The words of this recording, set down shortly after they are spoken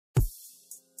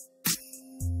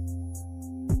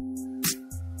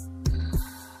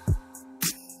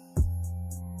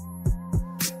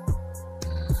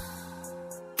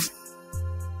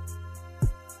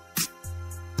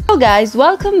guys,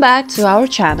 welcome back to our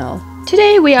channel.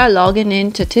 Today we are logging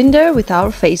in to Tinder with our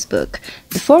Facebook.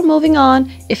 Before moving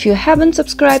on, if you haven't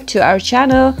subscribed to our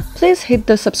channel, please hit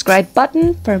the subscribe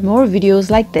button for more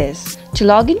videos like this. To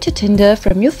log into Tinder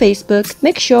from your Facebook,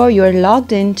 make sure you are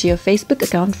logged in to your Facebook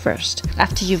account first.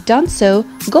 After you've done so,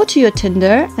 go to your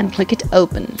Tinder and click it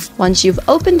open. Once you've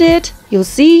opened it, you'll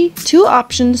see two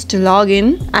options to log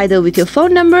in, either with your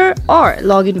phone number or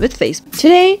log in with Facebook.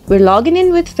 Today, we're logging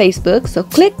in with Facebook, so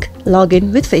click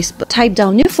Login with Facebook. Type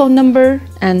down your phone number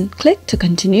and click to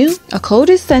continue. A code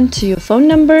is sent to your phone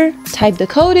number. Type the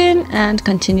code in and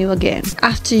continue again.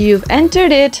 After you've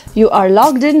entered it, you are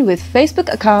logged in with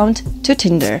Facebook account to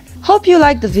Tinder. Hope you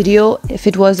liked the video. If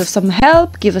it was of some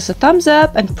help, give us a thumbs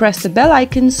up and press the bell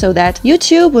icon so that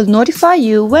YouTube will notify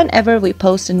you whenever we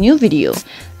post a new video.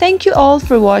 Thank you all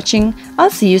for watching. I'll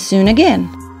see you soon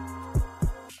again.